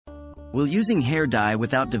Will using hair dye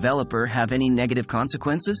without developer have any negative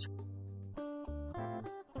consequences?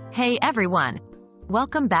 Hey everyone!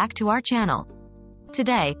 Welcome back to our channel.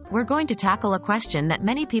 Today, we're going to tackle a question that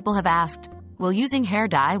many people have asked. Will using hair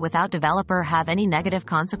dye without developer have any negative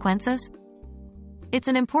consequences? It's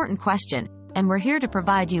an important question, and we're here to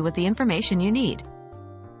provide you with the information you need.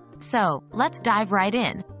 So, let's dive right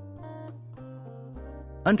in.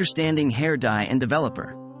 Understanding hair dye and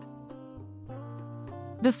developer.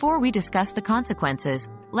 Before we discuss the consequences,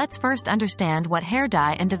 let's first understand what hair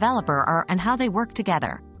dye and developer are and how they work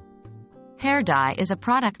together. Hair dye is a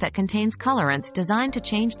product that contains colorants designed to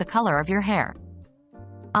change the color of your hair.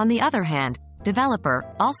 On the other hand,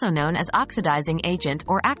 developer, also known as oxidizing agent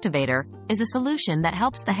or activator, is a solution that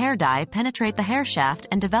helps the hair dye penetrate the hair shaft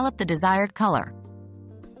and develop the desired color.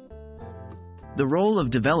 The role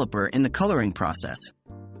of developer in the coloring process.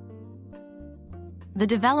 The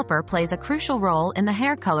developer plays a crucial role in the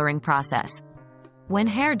hair coloring process. When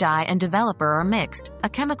hair dye and developer are mixed, a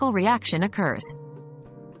chemical reaction occurs.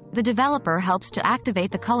 The developer helps to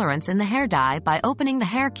activate the colorants in the hair dye by opening the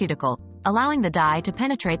hair cuticle, allowing the dye to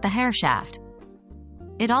penetrate the hair shaft.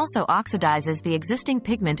 It also oxidizes the existing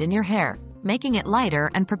pigment in your hair, making it lighter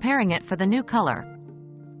and preparing it for the new color.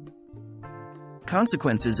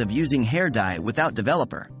 Consequences of using hair dye without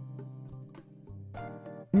developer.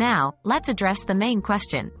 Now, let's address the main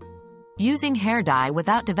question. Using hair dye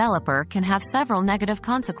without developer can have several negative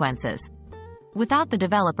consequences. Without the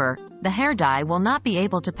developer, the hair dye will not be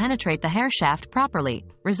able to penetrate the hair shaft properly,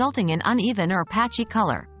 resulting in uneven or patchy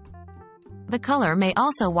color. The color may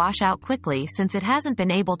also wash out quickly since it hasn't been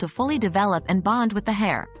able to fully develop and bond with the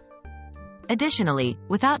hair. Additionally,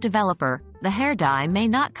 without developer, the hair dye may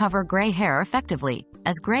not cover gray hair effectively,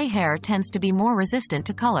 as gray hair tends to be more resistant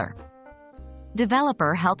to color.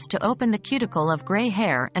 Developer helps to open the cuticle of gray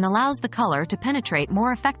hair and allows the color to penetrate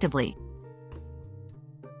more effectively.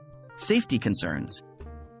 Safety concerns.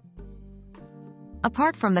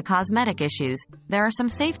 Apart from the cosmetic issues, there are some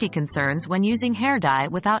safety concerns when using hair dye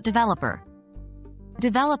without developer.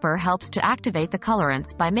 Developer helps to activate the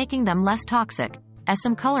colorants by making them less toxic, as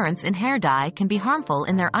some colorants in hair dye can be harmful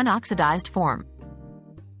in their unoxidized form.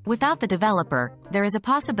 Without the developer, there is a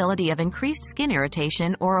possibility of increased skin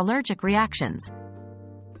irritation or allergic reactions.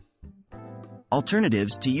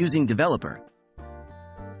 Alternatives to using developer.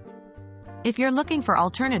 If you're looking for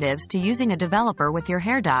alternatives to using a developer with your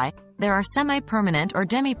hair dye, there are semi-permanent or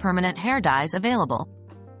demi-permanent hair dyes available.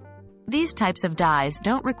 These types of dyes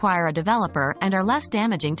don't require a developer and are less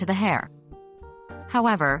damaging to the hair.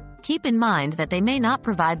 However, keep in mind that they may not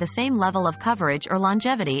provide the same level of coverage or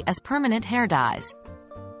longevity as permanent hair dyes.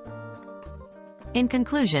 In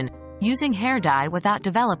conclusion, using hair dye without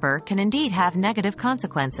developer can indeed have negative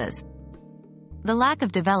consequences. The lack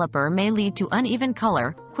of developer may lead to uneven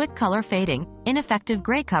color, quick color fading, ineffective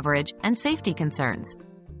gray coverage, and safety concerns.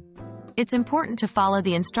 It's important to follow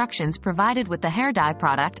the instructions provided with the hair dye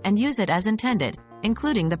product and use it as intended,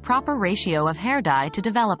 including the proper ratio of hair dye to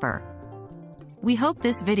developer. We hope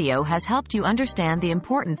this video has helped you understand the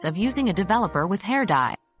importance of using a developer with hair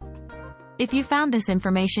dye. If you found this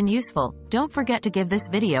information useful, don't forget to give this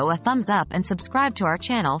video a thumbs up and subscribe to our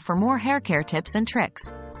channel for more hair care tips and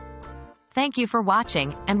tricks. Thank you for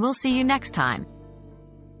watching, and we'll see you next time.